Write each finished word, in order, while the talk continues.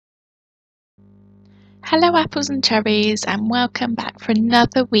Hello apples and cherries, and welcome back for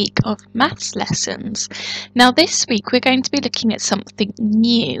another week of maths lessons. Now this week we're going to be looking at something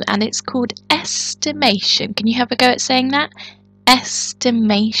new and it's called estimation. Can you have a go at saying that?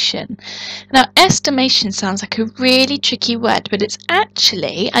 Estimation. Now estimation sounds like a really tricky word, but it's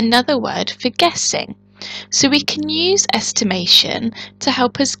actually another word for guessing. So we can use estimation to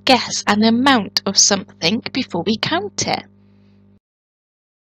help us guess an amount of something before we count it.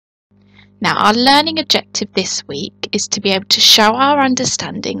 Now our learning objective this week is to be able to show our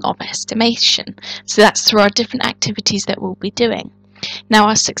understanding of estimation. So that's through our different activities that we'll be doing. Now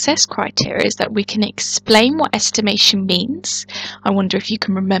our success criteria is that we can explain what estimation means. I wonder if you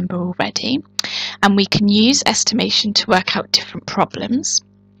can remember already. And we can use estimation to work out different problems.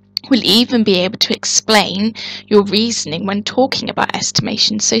 We'll even be able to explain your reasoning when talking about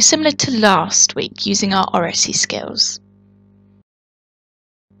estimation. So similar to last week, using our oracy skills.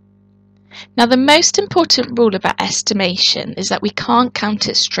 Now the most important rule about estimation is that we can't count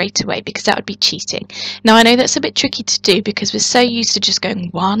it straight away because that would be cheating. Now I know that's a bit tricky to do because we're so used to just going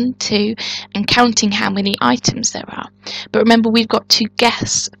 1, 2 and counting how many items there are. But remember, we've got to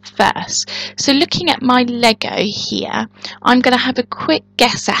guess first. So looking at my Lego here, I'm going to have a quick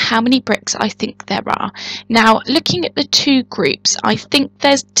guess at how many bricks I think there are. Now looking at the two groups, I think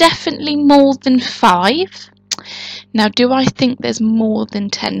there's definitely more than 5. Now, do I think there's more than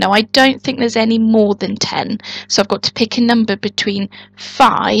 10? No, I don't think there's any more than 10. So I've got to pick a number between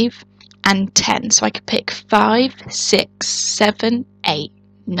 5 and 10. So I could pick 5, 6, 7, 8,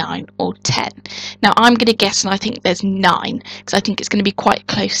 9 or 10. Now I'm going to guess, and I think there's 9 because I think it's going to be quite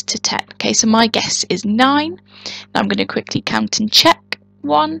close to 10. Okay, so my guess is 9. Now I'm going to quickly count and check.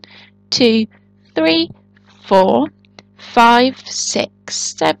 1, 2, 3, 4, 5, 6,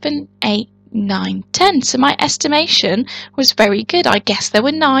 7, 8, 9, 10. So my estimation was very good. I guessed there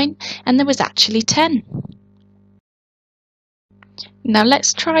were 9 and there was actually 10. Now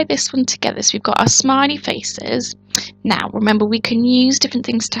let's try this one together. So we've got our smiley faces. Now remember, we can use different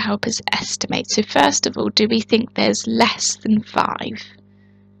things to help us estimate. So first of all, do we think there's less than 5?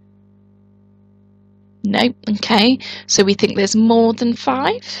 No. Okay, so we think there's more than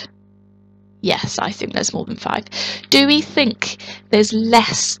 5? Yes, I think there's more than 5. Do we think there's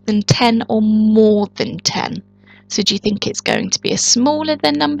less than 10 or more than 10? So do you think it's going to be a smaller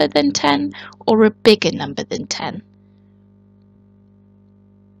number than 10 or a bigger number than 10?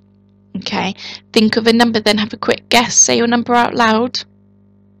 Okay, think of a number, then have a quick guess. Say your number out loud.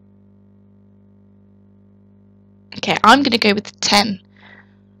 Okay, I'm going to go with 10.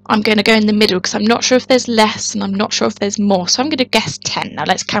 I'm going to go in the middle because I'm not sure if there's less and I'm not sure if there's more. So I'm going to guess 10. Now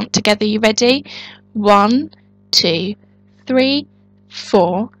let's count together. You ready? 1, 2, 3,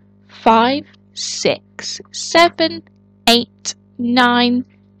 4, 5, 6, 7, 8, 9,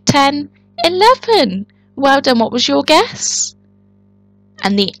 10, 11. Well done. What was your guess?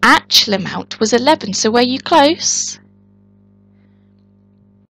 And the actual amount was 11. So were you close?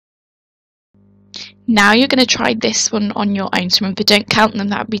 Now you're going to try this one on your own. So remember, don't count them,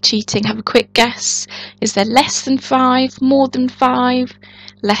 that would be cheating. Have a quick guess. Is there less than 5, more than 5,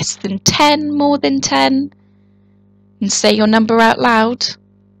 less than 10, more than 10? And say your number out loud.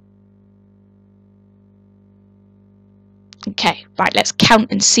 Okay, right, let's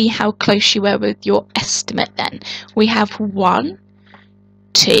count and see how close you were with your estimate then. We have 1,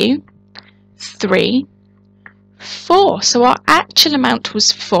 2, 3, 4. So our actual amount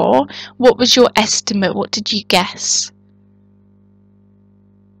was 4. What was your estimate? What did you guess?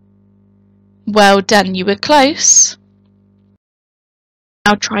 Well done, you were close.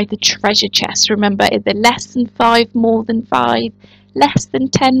 Now try the treasure chest. Remember, is there less than 5, more than 5, less than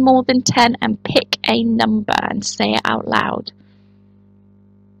 10, more than 10, and pick a number and say it out loud.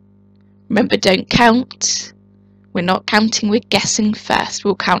 Remember, don't count. We're not counting, we're guessing first.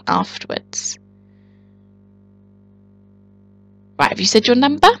 We'll count afterwards. Right, have you said your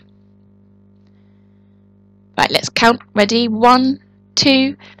number? Right, let's count. Ready? 1,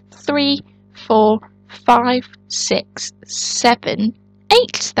 2, 3, 4, 5, 6, 7,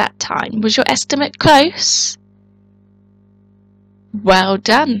 8 that time. Was your estimate close? Well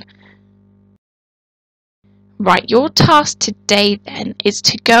done. Right, your task today then is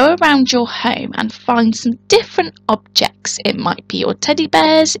to go around your home and find some different objects. It might be your teddy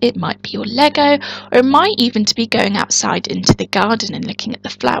bears, it might be your Lego, or it might even be going outside into the garden and looking at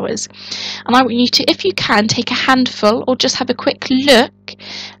the flowers. And I want you to, if you can, take a handful or just have a quick look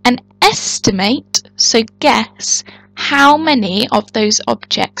and estimate, so guess, how many of those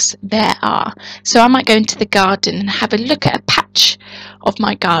objects there are. So I might go into the garden and have a look at a patch of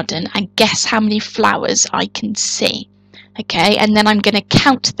my garden and guess how many flowers I can see. Okay, and then I'm going to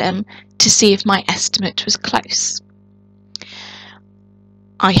count them to see if my estimate was close.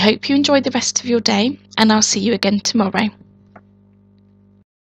 I hope you enjoy the rest of your day, and I'll see you again tomorrow.